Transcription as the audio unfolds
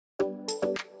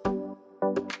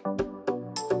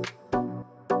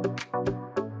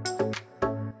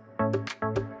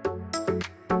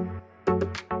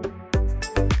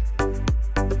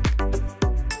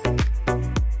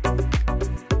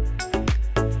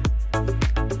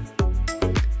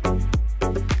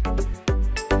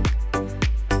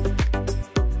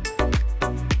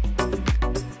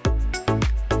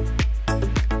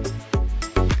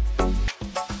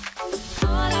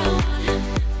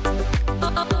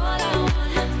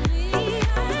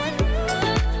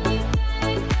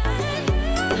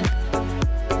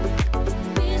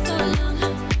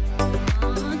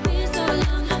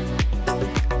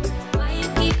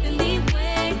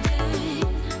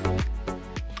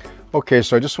Okay,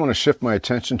 so I just want to shift my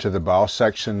attention to the bow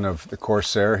section of the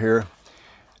Corsair here.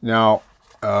 Now,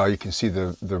 you can see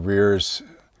the rears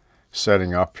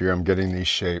setting up here. I'm getting these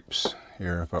shapes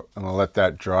here, but I'm going to let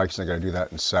that dry because I got to do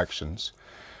that in sections.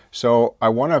 So I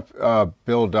want to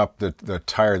build up the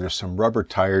tire. There's some rubber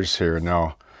tires here.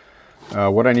 Now,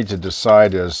 what I need to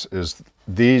decide is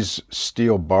these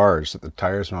steel bars that the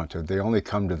tires mount to, they only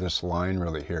come to this line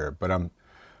really here,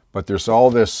 but there's all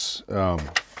this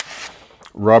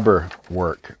rubber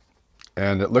work,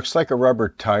 and it looks like a rubber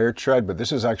tire tread, but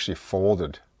this is actually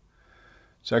folded.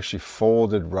 It's actually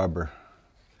folded rubber,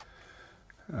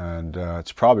 and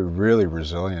it's probably really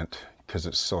resilient because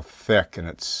it's so thick and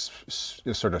it's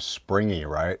sort of springy,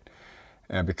 right?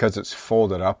 And because it's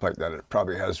folded up like that, it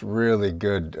probably has really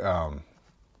good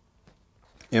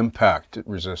impact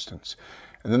resistance.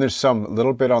 And then there's some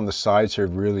little bit on the sides here,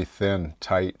 really thin,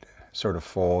 tight sort of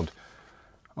fold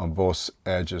on both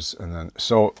edges. And then,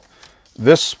 so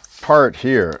this part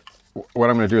here, what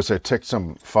I'm going to do is I take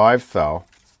some 5 thou,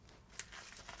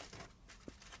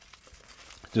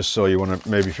 just so you want to,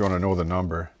 maybe if you want to know the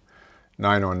number,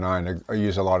 909. I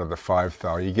use a lot of the 5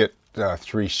 thou. You get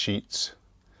 3 sheets.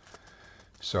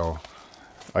 So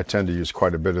I tend to use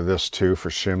quite a bit of this too for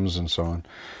shims and so on.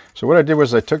 So what I did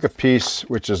was I took a piece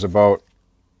which is about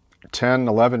 10,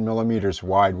 11 millimeters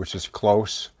wide, which is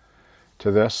close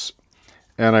to this,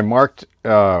 and I marked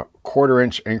 1/4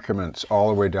 inch increments all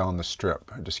the way down the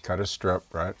strip. I just cut a strip,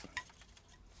 right?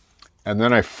 And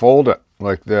then I fold it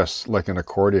like this, like an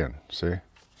accordion, see?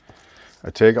 I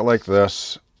take it like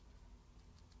this,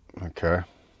 okay,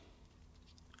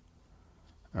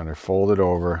 and I fold it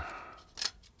over,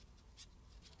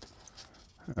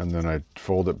 and then I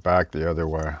fold it back the other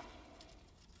way.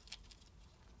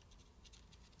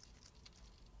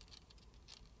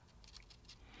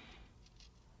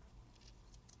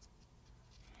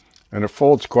 And it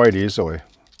folds quite easily.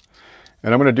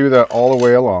 And I'm going to do that all the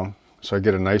way along, so I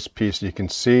get a nice piece. You can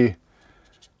see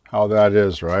how that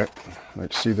is, right?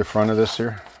 Like, see the front of this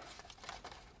here?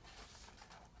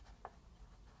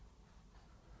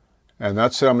 And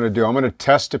that's what I'm going to do. I'm going to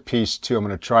test a piece too. I'm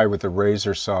going to try with a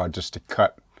razor saw just to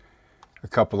cut a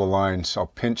couple of lines. I'll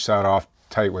pinch that off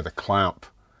tight with a clamp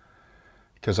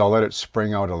because I'll let it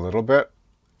spring out a little bit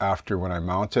after when I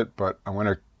mount it, but I'm going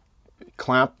to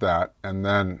clamp that and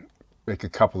then make a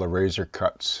couple of razor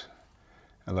cuts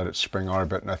and let it spring out a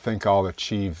bit. And I think I'll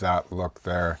achieve that look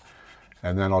there.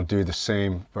 And then I'll do the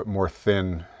same, but more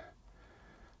thin.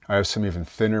 I have some even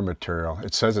thinner material.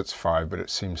 It says it's 5, but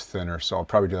it seems thinner, so I'll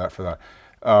probably do that for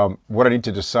that. What I need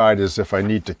to decide is if I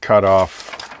need to cut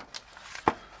off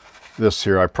this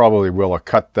here. I probably will. I'll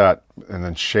cut that and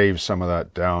then shave some of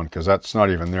that down because that's not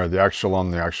even there. The actual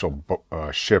on the actual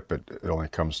ship, it only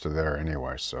comes to there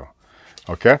anyway. So,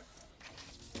 okay.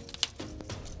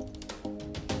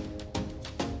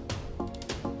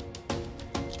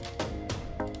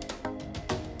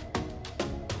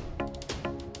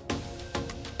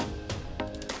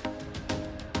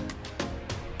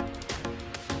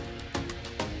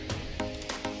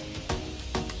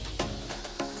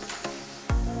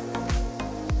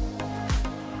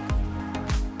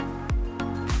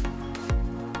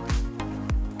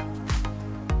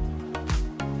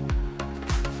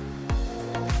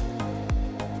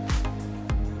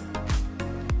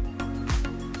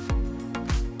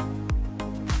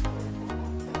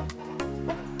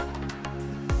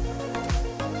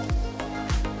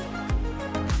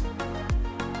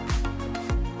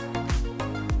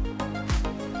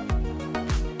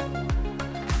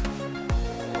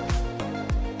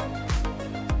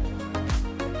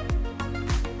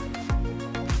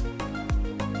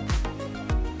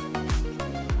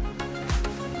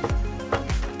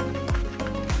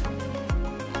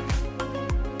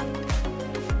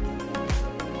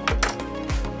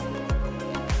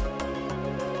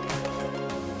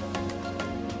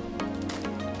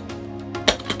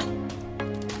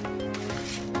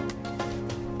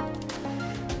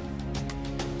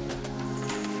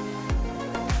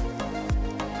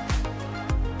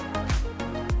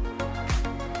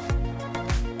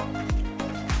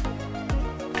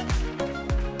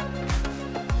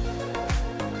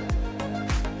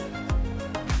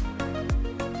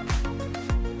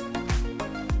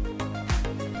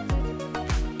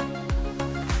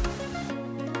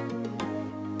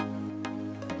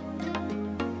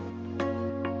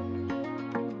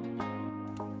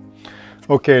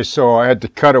 Okay, so I had to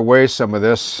cut away some of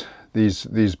this,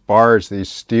 these bars, these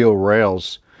steel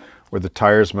rails where the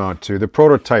tires mount to. The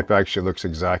prototype actually looks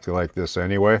exactly like this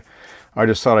anyway. I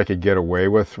just thought I could get away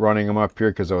with running them up here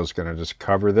because I was going to just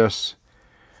cover this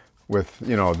with,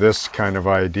 you know, this kind of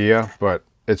idea. But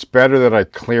it's better that I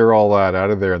clear all that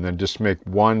out of there and then just make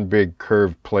one big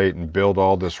curved plate and build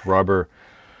all this rubber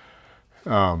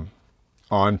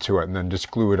onto it, and then just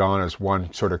glue it on as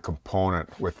one sort of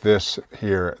component with this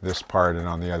here, this part, and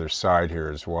on the other side here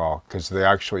as well, because they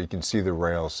actually, you can see the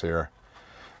rails here,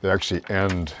 they actually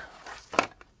end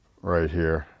right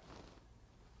here.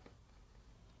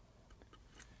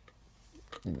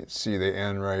 You can see they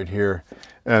end right here.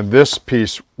 And this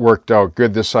piece worked out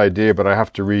good, this idea, but I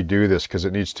have to redo this because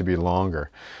it needs to be longer.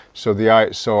 So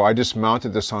I just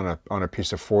mounted this on a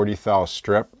piece of 40 thou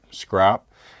scrap,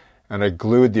 and I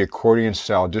glued the accordion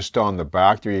style just on the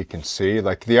back there. You can see,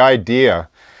 like, the idea,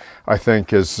 I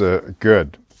think, is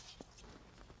good.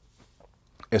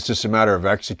 It's just a matter of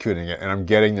executing it, and I'm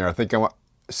getting there. I think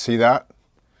see that?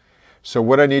 So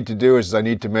what I need to do is I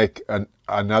need to make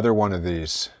another one of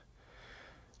these.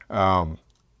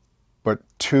 But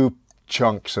 2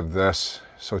 chunks of this,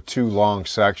 so 2 long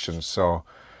sections. So,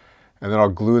 and then I'll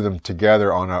glue them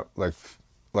together on a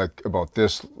like about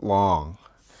this long,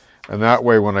 and that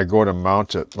way when I go to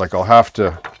mount it, like, I'll have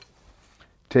to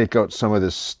take out some of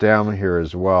this stem here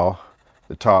as well,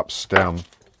 the top stem.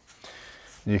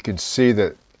 You can see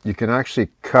that you can actually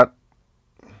cut.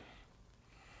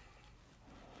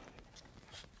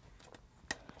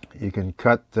 You can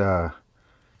cut the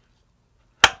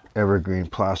evergreen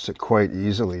plastic quite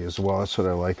easily as well. That's what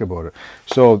I like about it.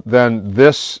 So then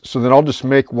I'll just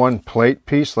make one plate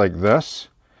piece like this,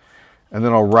 and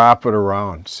then I'll wrap it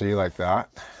around, see, like that,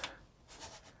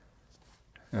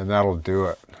 and that'll do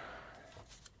it.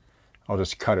 I'll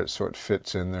just cut it so it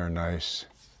fits in there nice.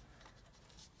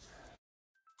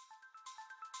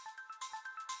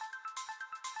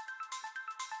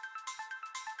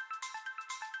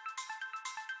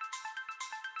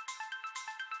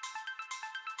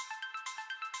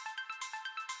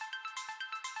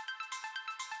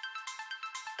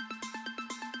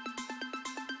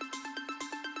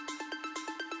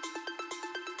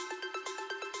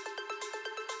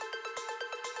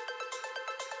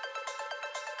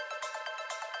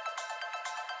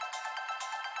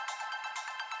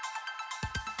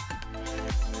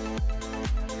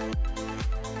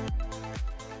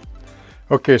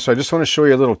 Okay, so I just want to show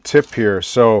you a little tip here.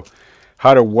 So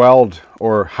how to weld,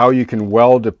 or how you can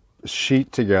weld a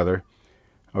sheet together.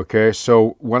 Okay,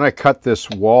 so when I cut this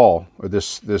wall, or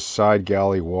this side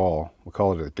galley wall, we'll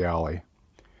call it a galley,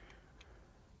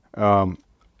 I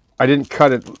didn't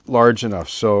cut it large enough.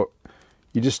 So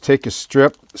you just take a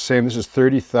strip, same, this is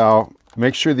 30 thou,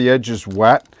 make sure the edge is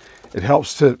wet. It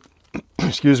helps to,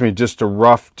 excuse me, just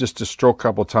to stroke a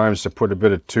couple times to put a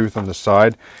bit of tooth on the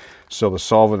side. So the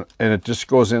solvent, and it just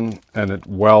goes in and it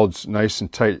welds nice and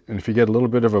tight. And if you get a little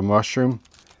bit of a mushroom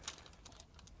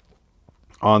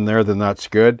on there, then that's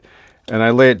good. And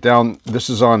I lay it down, this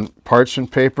is on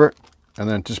parchment paper, and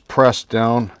then just press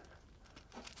down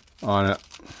on it.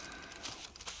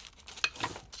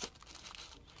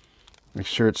 Make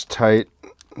sure it's tight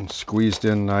and squeezed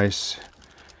in nice.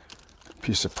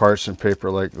 Piece of parchment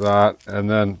paper like that, and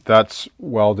then that's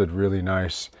welded really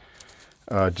nice,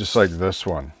 just like this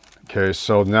one. Okay,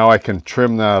 so now I can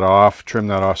trim that off,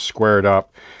 square it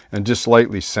up, and just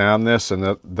lightly sand this,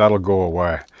 and that'll go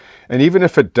away. And even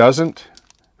if it doesn't,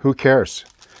 who cares?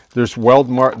 There's weld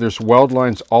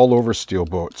lines all over steel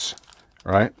boats,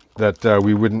 right? That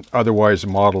we wouldn't otherwise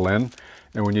model in.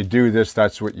 And when you do this,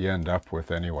 that's what you end up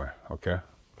with anyway, okay?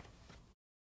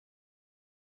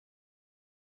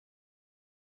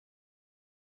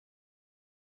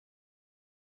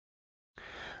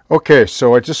 Okay,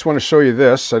 so I just want to show you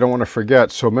this. I don't want to forget.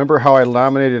 So remember how I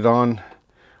laminated on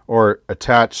or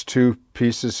attached 2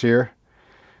 pieces here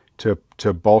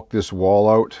to bulk this wall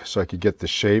out so I could get the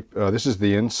shape. This is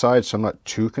the inside, so I'm not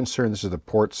too concerned. This is the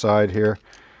port side here.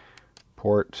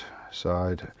 Port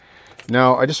side.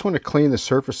 Now I just want to clean the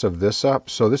surface of this up.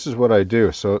 So this is what I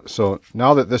do. So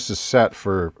now that this is set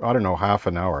for, I don't know, half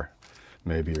an hour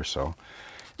maybe or so,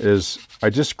 is I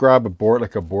just grab a board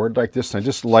like this, and I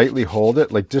just lightly hold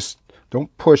it, like, just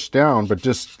don't push down, but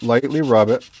just lightly rub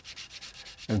it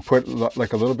and put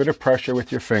like a little bit of pressure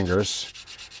with your fingers,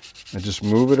 and just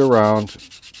move it around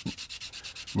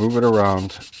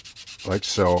like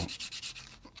so.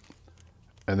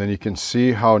 And then you can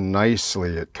see how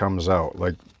nicely it comes out.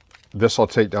 Like this I'll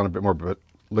take down a bit more, but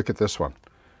look at this one.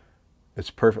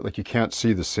 It's perfect. Like you can't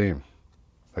see the seam.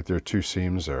 Like there are 2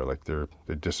 seams there, like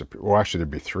they disappear. Well, actually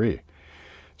there'd be 3.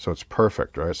 So it's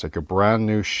perfect, right? It's like a brand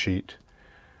new sheet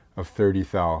of 30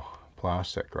 thou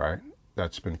plastic, right?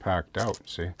 That's been packed out,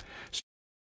 see?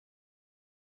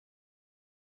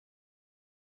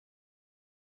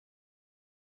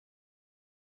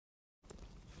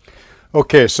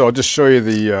 Okay, so I'll just show you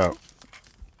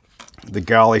the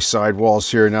galley side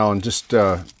walls here now and just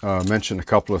mention a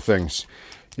couple of things.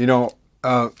 You know,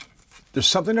 there's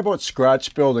something about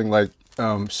scratch building, like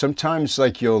sometimes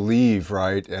like you'll leave,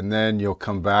 right? And then you'll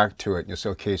come back to it and you'll say,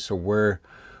 okay, so where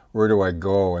do I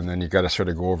go? And then you got to sort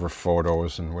of go over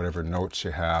photos and whatever notes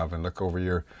you have and look over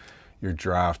your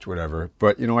draft, whatever.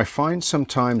 But, you know, I find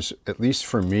sometimes, at least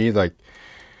for me, like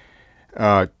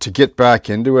to get back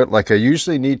into it, like I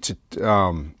usually need to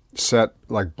set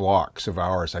like blocks of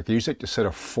hours. Like I usually like to set a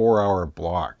 4-hour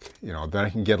block, you know, then I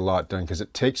can get a lot done because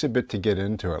it takes a bit to get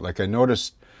into it. Like I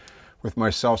noticed with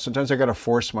myself, sometimes I got to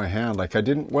force my hand. Like I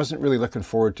wasn't really looking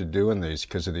forward to doing these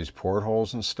because of these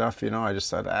portholes and stuff, you know. I just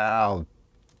thought, I'll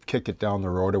kick it down the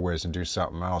road a ways and do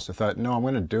something else. I thought, no, I'm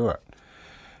going to do it.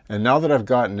 And now that I've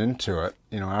gotten into it,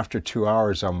 you know, after 2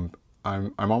 hours, I'm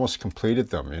almost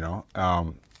completed them, you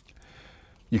know.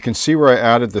 You can see where I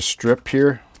added the strip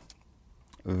here,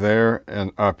 there,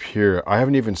 and up here. I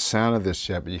haven't even sanded this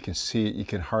yet, but you can see, you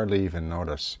can hardly even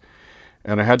notice.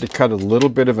 And I had to cut a little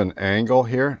bit of an angle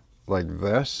here, like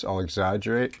this. I'll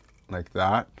exaggerate, like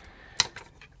that,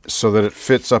 so that it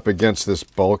fits up against this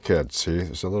bulkhead. See,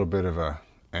 there's a little bit of a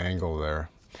angle there.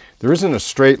 There isn't a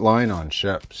straight line on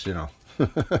ships, you know.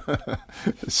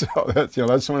 So that's, you know,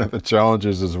 that's one of the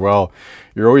challenges as well.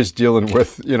 You're always dealing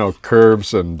with, you know,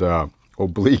 curves and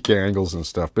oblique angles and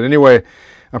stuff. But anyway,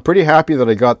 I'm pretty happy that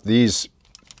I got these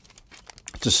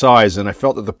to size, and I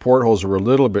felt that the portholes were a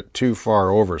little bit too far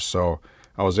over, so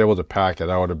I was able to pack it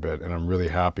out a bit, and I'm really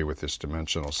happy with this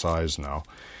dimensional size now.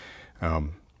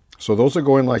 So those are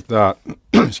going like that.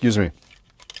 Excuse me.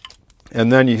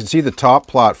 And then you can see the top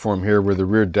platform here where the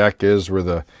rear deck is,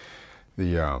 where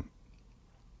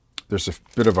there's a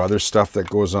bit of other stuff that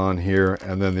goes on here,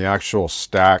 and then the actual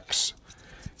stacks,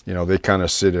 you know, they kind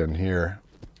of sit in here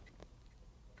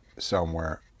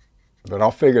somewhere, but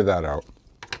I'll figure that out.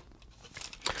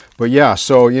 But yeah,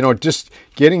 so, you know, just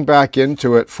getting back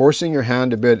into it, forcing your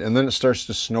hand a bit, and then it starts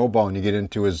to snowball and you get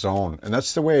into a zone. And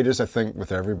that's the way it is, I think,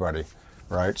 with everybody,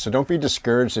 right? So don't be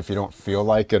discouraged if you don't feel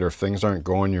like it, or if things aren't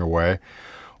going your way,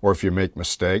 or if you make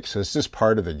mistakes. It's just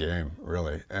part of the game,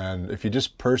 really. And if you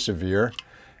just persevere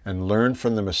and learn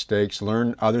from the mistakes,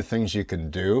 learn other things you can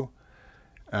do,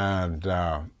 and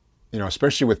you know,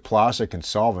 especially with plastic and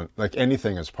solvent, like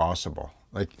anything is possible,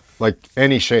 like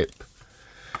any shape.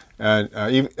 And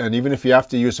even if you have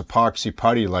to use epoxy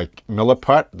putty like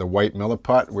Milliput, the white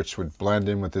Milliput, which would blend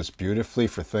in with this beautifully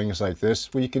for things like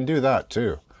this, well, you can do that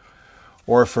too,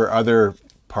 or for other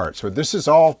parts. But this is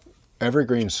all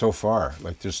evergreen so far.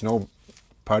 Like there's no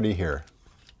putty here,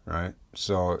 right?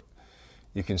 So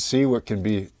you can see what can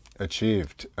be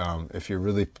achieved if you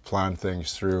really plan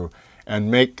things through and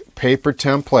make paper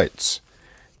templates.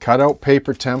 Cut out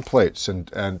paper templates,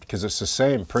 and because it's the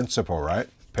same principle, right?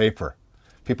 Paper.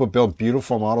 People build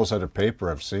beautiful models out of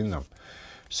paper. I've seen them.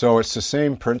 So it's the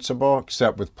same principle,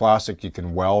 except with plastic you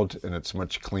can weld and it's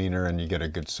much cleaner and you get a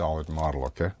good solid model,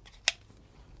 okay?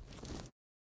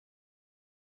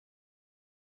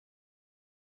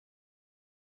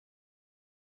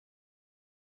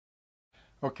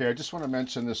 Okay, I just want to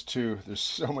mention this too. There's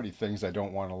so many things I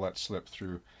don't want to let slip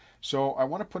through. So I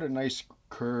want to put a nice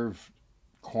curved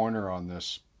corner on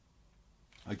this.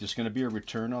 Like there's going to be a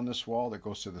return on this wall that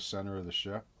goes to the center of the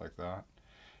ship, like that.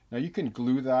 Now you can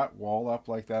glue that wall up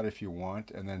like that if you want,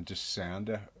 and then just sand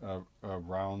a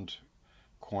round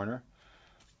corner.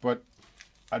 But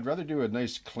I'd rather do a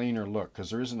nice cleaner look,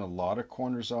 because there isn't a lot of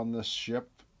corners on this ship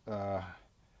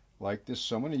like this.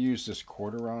 So I'm going to use this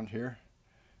quarter round here,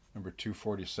 number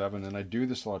 247, and I do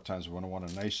this a lot of times when I want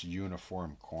a nice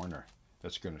uniform corner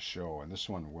that's going to show, and this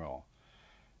one will.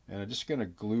 And I'm just going to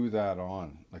glue that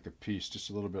on like a piece, just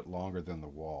a little bit longer than the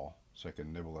wall, so I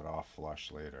can nibble it off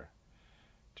flush later.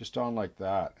 Just on like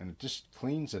that, and it just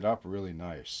cleans it up really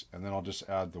nice. And then I'll just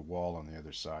add the wall on the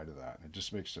other side of that. And it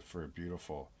just makes it for a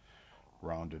beautiful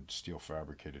rounded steel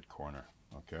fabricated corner,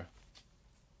 okay?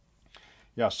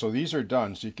 Yeah, so these are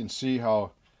done, so you can see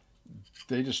how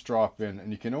they just drop in,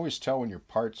 and you can always tell when your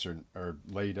parts are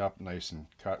laid up nice and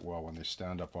cut well when they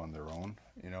stand up on their own,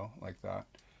 you know, like that.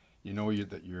 You know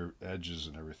that your edges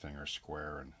and everything are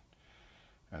square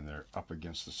and they're up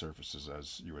against the surfaces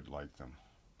as you would like them.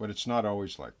 But it's not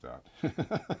always like that.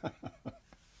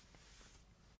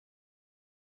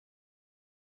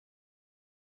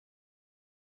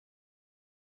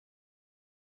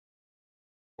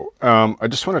 I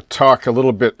just want to talk a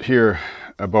little bit here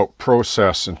about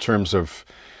process in terms of,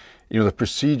 you know, the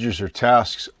procedures or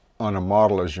tasks on a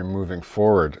model as you're moving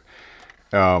forward.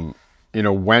 You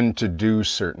know, when to do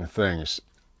certain things.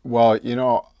 Well, you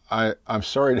know, I'm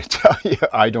sorry to tell you,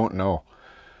 I don't know.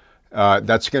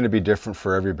 That's going to be different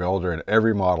for every builder and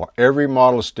every model. Every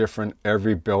model is different.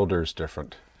 Every builder is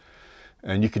different.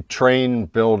 And you could train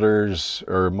builders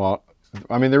or,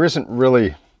 I mean, there isn't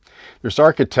really, there's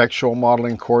architectural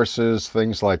modeling courses,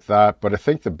 things like that. But I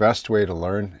think the best way to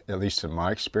learn, at least in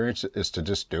my experience, is to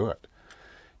just do it.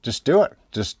 Just do it.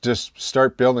 Just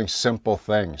start building simple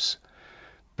things.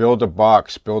 Build a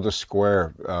box, build a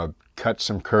square, cut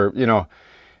some curve. You know,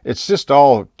 it's just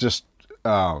all just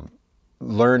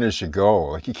learn as you go.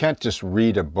 Like, you can't just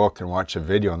read a book and watch a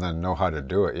video and then know how to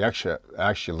do it. You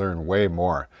actually learn way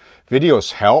more.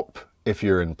 Videos help if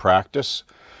you're in practice,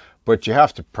 but you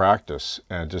have to practice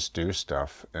and just do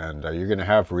stuff. And you're going to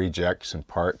have rejects and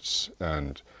parts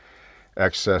and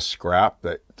excess scrap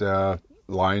that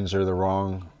lines are the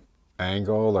wrong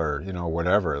angle, or, you know,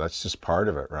 whatever. That's just part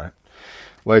of it, right?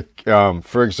 Like,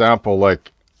 for example,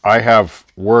 like, I have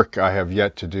work I have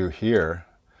yet to do here,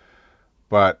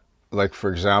 but like,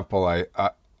 for example, I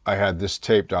had this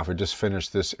taped off. I just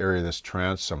finished this area, this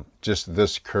transom, just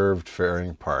this curved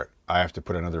fairing part. I have to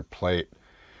put another plate.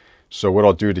 So what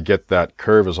I'll do to get that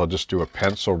curve is I'll just do a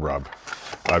pencil rub.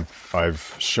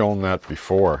 I've shown that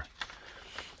before,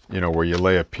 you know, where you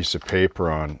lay a piece of paper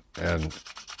on and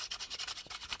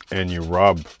you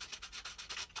rub.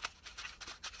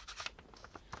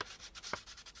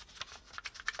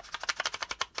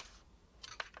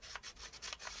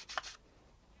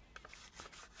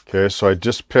 Okay, so I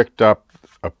just picked up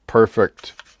a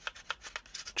perfect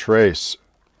trace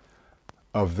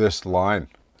of this line.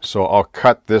 So I'll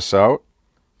cut this out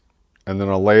and then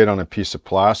I'll lay it on a piece of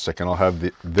plastic and I'll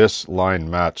have this line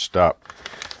matched up.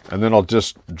 And then I'll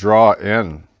just draw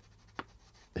in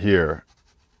here.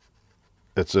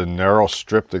 It's a narrow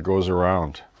strip that goes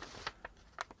around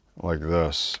like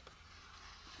this.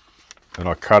 And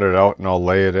I'll cut it out and I'll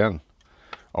lay it in.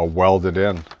 I'll weld it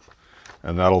in.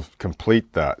 And that'll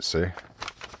complete that, see?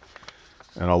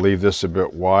 And I'll leave this a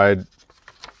bit wide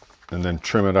and then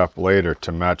trim it up later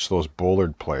to match those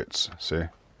bollard plates, see?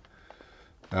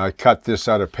 And I cut this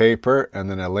out of paper and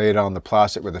then I lay it on the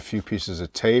plastic with a few pieces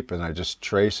of tape and I just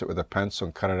trace it with a pencil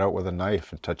and cut it out with a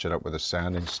knife and touch it up with a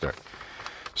sanding stick.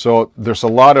 So there's a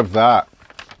lot of that.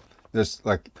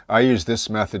 Like, I use this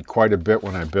method quite a bit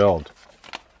when I build.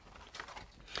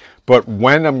 But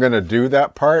when I'm going to do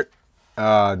that part,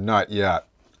 not yet.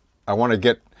 I want to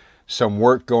get some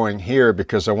work going here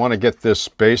because I want to get this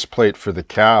base plate for the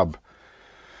cab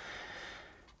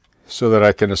so that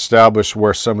I can establish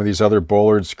where some of these other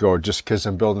bollards go, just because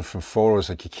I'm building from photos.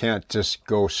 Like, you can't just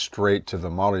go straight to the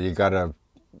model. You got to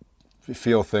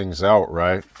feel things out,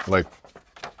 right? Like,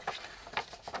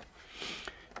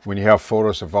 when you have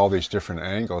photos of all these different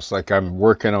angles, like I'm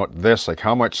working out this, like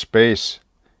how much space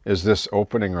is this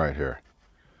opening right here?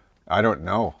 I don't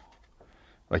know.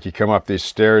 Like, you come up these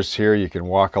stairs here, you can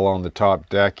walk along the top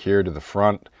deck here to the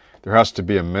front. There has to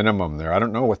be a minimum there. I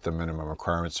don't know what the minimum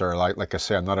requirements are. Like I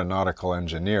say, I'm not a nautical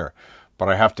engineer, but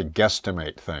I have to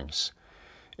guesstimate things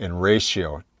in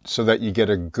ratio so that you get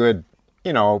a good,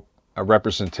 you know, a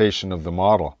representation of the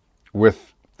model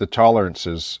with the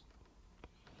tolerances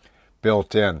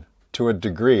built in to a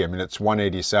degree. I mean, it's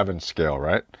 1/87 scale,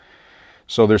 right?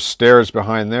 So there's stairs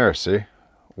behind there, see?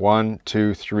 1,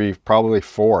 2, 3, probably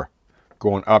 4.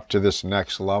 Going up to this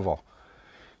next level.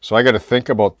 So I got to think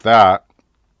about that.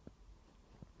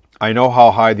 I know how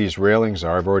high these railings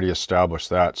are. I've already established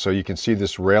that. So you can see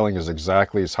this railing is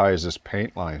exactly as high as this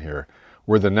paint line here,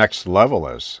 where the next level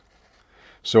is.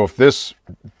 So if this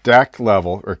deck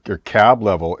level or cab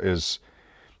level is,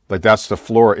 like, that's the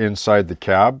floor inside the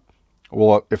cab,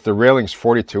 well, if the railing's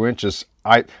 42 inches,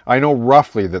 I know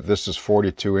roughly that this is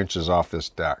 42 inches off this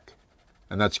deck.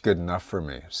 And that's good enough for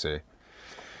me, see?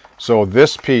 So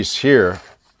this piece here,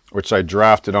 which I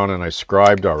drafted on and I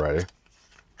scribed already,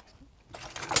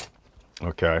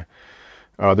 okay,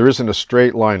 there isn't a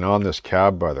straight line on this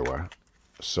cab, by the way.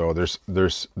 So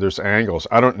there's angles.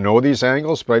 I don't know these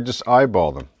angles, but I just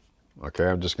eyeball them. Okay,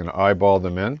 I'm just going to eyeball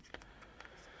them in.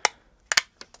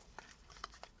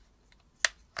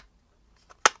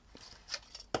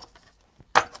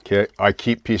 Okay, I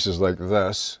keep pieces like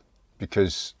this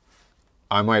because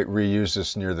I might reuse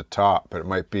this near the top, but it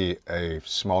might be a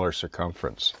smaller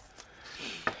circumference.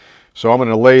 So I'm going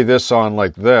to lay this on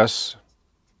like this,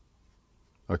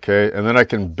 okay, and then I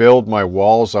can build my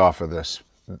walls off of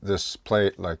this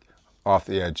plate, like off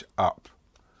the edge up.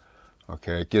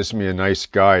 Okay, it gives me a nice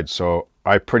guide. So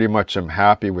I pretty much am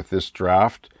happy with this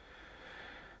draft.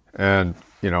 And,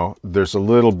 you know, there's a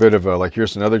little bit of a, like,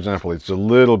 here's another example. It's a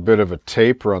little bit of a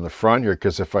taper on the front here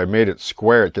because if I made it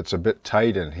square, it gets a bit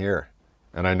tight in here.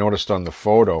 And I noticed on the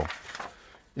photo,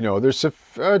 you know, there's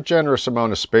a generous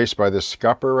amount of space by this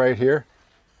scupper right here.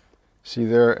 See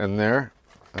there and there.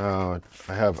 I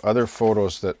have other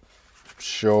photos that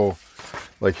show,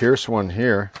 like here's one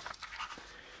here.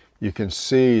 You can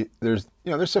see there's,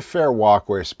 you know, there's a fair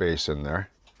walkway space in there.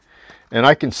 And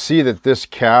I can see that this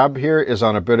cab here is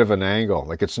on a bit of an angle,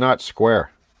 like it's not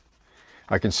square.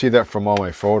 I can see that from all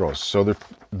my photos. So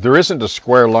there isn't a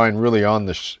square line really on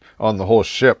the whole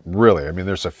ship, really. I mean,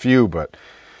 there's a few, but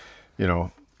you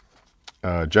know,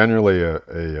 generally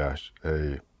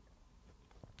a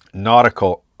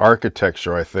nautical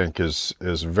architecture, I think, is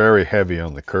very heavy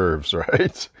on the curves,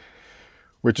 right?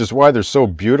 Which is why they're so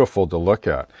beautiful to look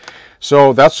at.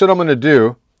 So that's what I'm going to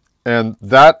do. And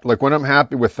that, like when I'm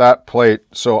happy with that plate,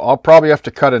 so I'll probably have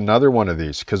to cut another one of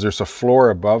these because there's a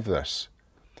floor above this.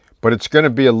 But it's going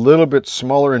to be a little bit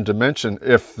smaller in dimension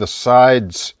if the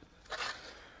sides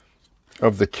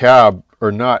of the cab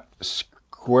are not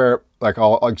square. Like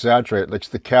I'll exaggerate, like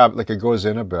the cab, like it goes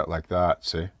in a bit like that,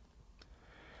 see?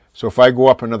 So if I go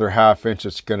up another ½ inch,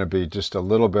 it's going to be just a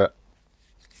little bit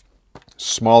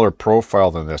smaller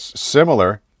profile than this.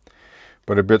 Similar,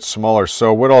 but a bit smaller.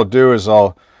 So what I'll do is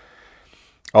I'll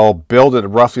build it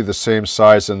roughly the same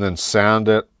size and then sand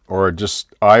it or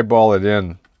just eyeball it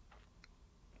in,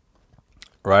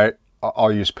 right?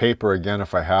 I'll use paper again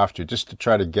if I have to, just to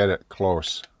try to get it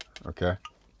close, okay?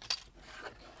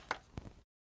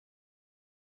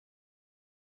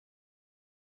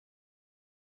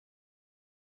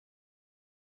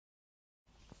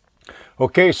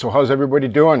 Okay, so how's everybody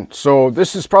doing? So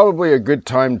this is probably a good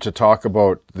time to talk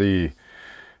about the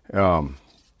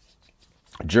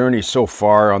journey so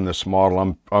far on this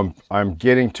model. I'm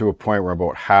getting to a point where I'm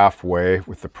about halfway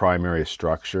with the primary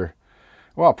structure.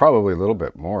 Well, probably a little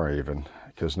bit more even,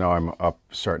 because now I'm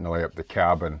starting to lay up the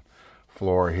cabin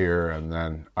floor here, and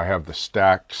then I have the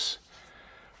stacks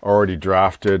already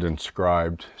drafted and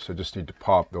scribed, so just need to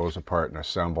pop those apart and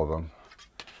assemble them.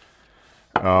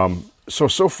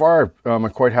 So far, I'm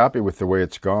quite happy with the way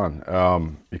it's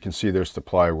gone. You can see there's the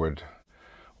plywood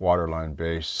waterline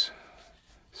base,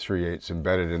 3/8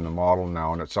 embedded in the model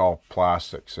now, and it's all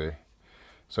plastic, see?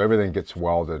 So everything gets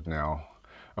welded now.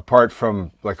 Apart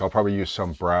from, like, I'll probably use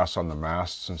some brass on the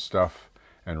masts and stuff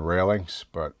and railings,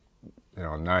 but, you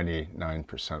know,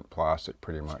 99% plastic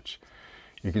pretty much.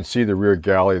 You can see the rear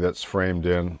galley that's framed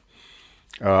in.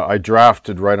 I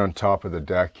drafted right on top of the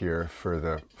deck here for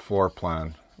the floor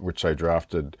plan, which I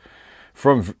drafted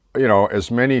from, you know,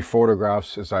 as many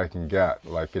photographs as I can get.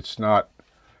 Like, it's not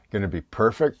going to be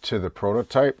perfect to the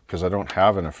prototype because I don't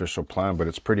have an official plan, but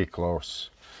it's pretty close.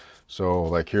 So,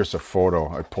 like, here's a photo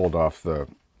I pulled off the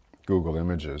Google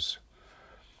Images.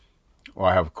 Well,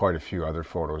 I have quite a few other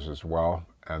photos as well.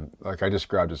 And, like, I just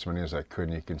grabbed as many as I could,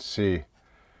 and you can see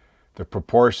the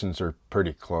proportions are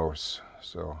pretty close.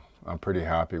 So I'm pretty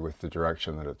happy with the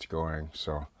direction that it's going.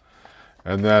 So,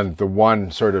 and then the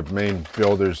one sort of main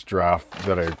builder's draft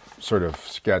that I sort of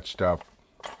sketched up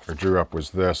or drew up was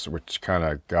this, which kind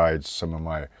of guides some of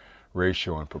my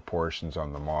ratio and proportions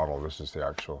on the model. This is the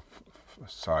actual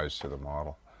size to the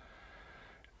model.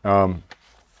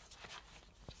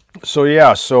 So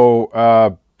yeah,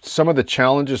 so some of the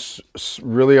challenges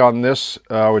really on this,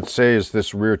 I would say, is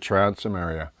this rear transom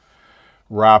area.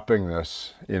 Wrapping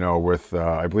this, you know, with,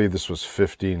 I believe this was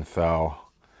 15 thou.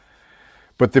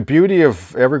 But the beauty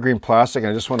of evergreen plastic,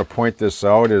 and I just want to point this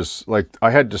out, is like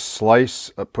I had to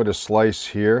slice, put a slice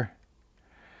here.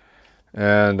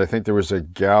 And I think there was a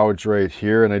gouge right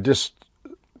here. And I just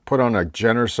put on a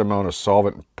generous amount of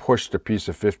solvent and pushed a piece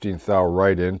of 15 thou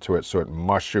right into it so it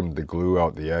mushroomed the glue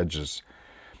out the edges.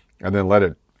 And then let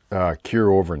it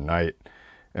cure overnight.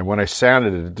 And when I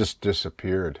sanded it, it just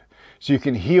disappeared. So you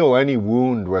can heal any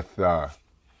wound with,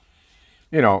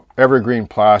 you know, evergreen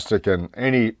plastic and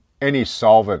any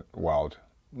solvent weld.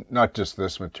 Not just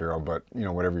this material, but, you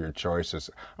know, whatever your choice is.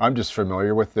 I'm just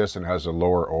familiar with this and it has a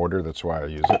lower odor. That's why I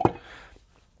use it.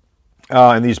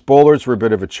 And these bollards were a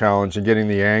bit of a challenge in getting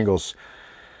the angles,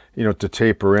 you know, to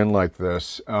taper in like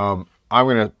this.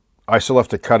 I still have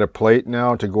to cut a plate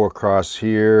now to go across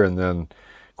here, and then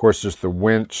of course there's the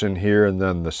winch in here, and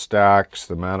then the stacks,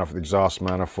 the exhaust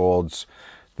manifolds,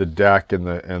 the deck, and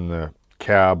the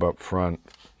cab up front.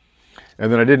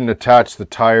 And then I didn't attach the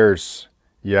tires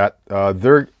yet.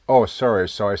 Oh, sorry.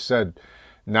 So I said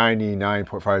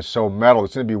 99.5. So metal.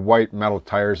 It's going to be white metal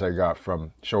tires I got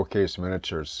from Showcase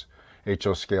Miniatures.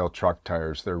 HO scale truck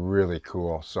tires. They're really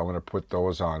cool. So I'm going to put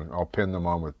those on. I'll pin them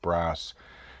on with brass.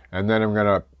 And then I'm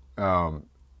going to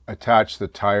attach the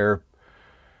tire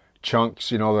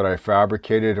chunks, you know, that I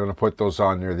fabricated. I'm going to put those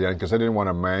on near the end because I didn't want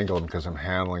to mangle them because I'm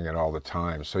handling it all the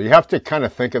time. So you have to kind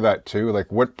of think of that too.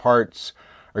 Like, what parts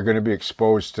are going to be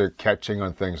exposed to catching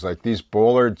on things. Like these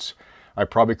bollards, I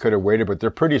probably could have waited, but they're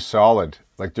pretty solid.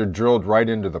 Like they're drilled right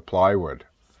into the plywood.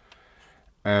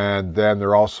 And then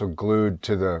they're also glued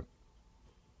to the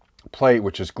plate,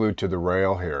 which is glued to the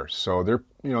rail here. So they're,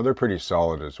 you know, they're pretty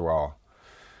solid as well.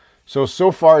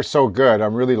 So far so good.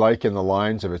 I'm really liking the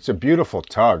lines of it. It's a beautiful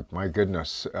tug. My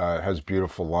goodness, it has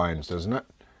beautiful lines, doesn't it?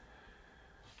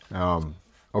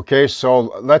 Okay, so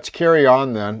let's carry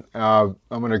on then. I'm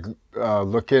going to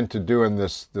look into doing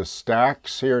the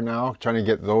stacks here now, trying to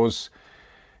get those.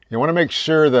 You want to make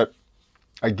sure that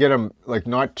I get them like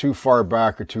not too far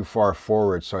back or too far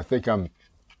forward. So I think I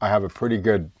have a pretty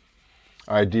good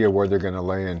idea where they're going to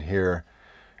lay in here.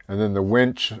 And then the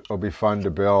winch will be fun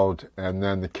to build. And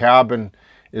then the cabin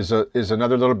is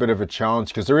another little bit of a challenge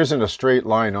because there isn't a straight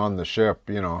line on the ship,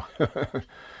 you know.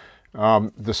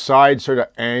 The sides sort of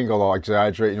angle, I'll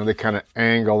exaggerate, you know, they kind of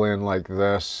angle in like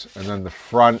this. And then the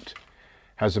front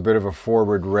has a bit of a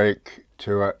forward rake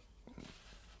to it.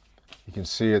 You can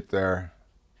see it there.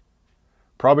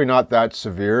 Probably not that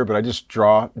severe, but I just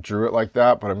drew it like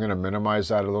that. But I'm going to minimize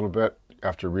that a little bit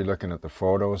after re-looking at the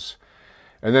photos.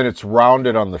 And then it's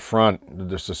rounded on the front.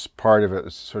 There's this part of it,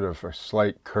 it's sort of a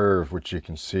slight curve, which you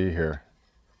can see here.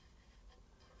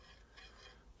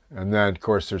 And then, of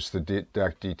course, there's the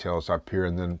deck details up here,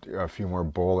 and then a few more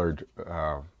bollard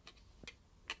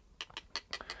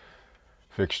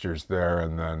fixtures there.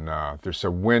 And then there's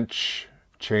a winch,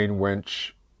 chain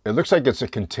winch. It looks like it's a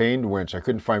contained winch. I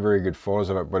couldn't find very good photos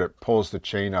of it, but it pulls the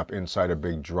chain up inside a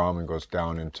big drum and goes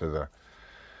down into the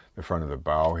front of the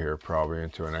bow here, probably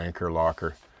into an anchor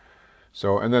locker.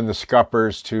 So, and then the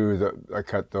scuppers too, I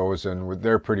cut those in.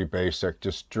 They're pretty basic.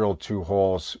 Just drill 2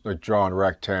 holes, like draw a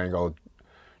rectangle,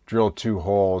 drill 2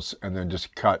 holes, and then just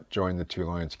join the 2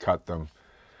 lines, cut them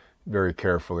very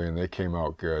carefully, and they came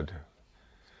out good.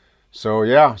 So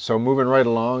yeah, so moving right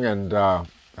along and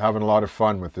having a lot of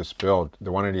fun with this build.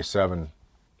 The 187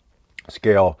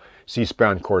 scale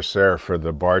Seaspan Corsair for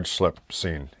the barge slip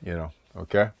scene, you know,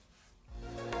 okay?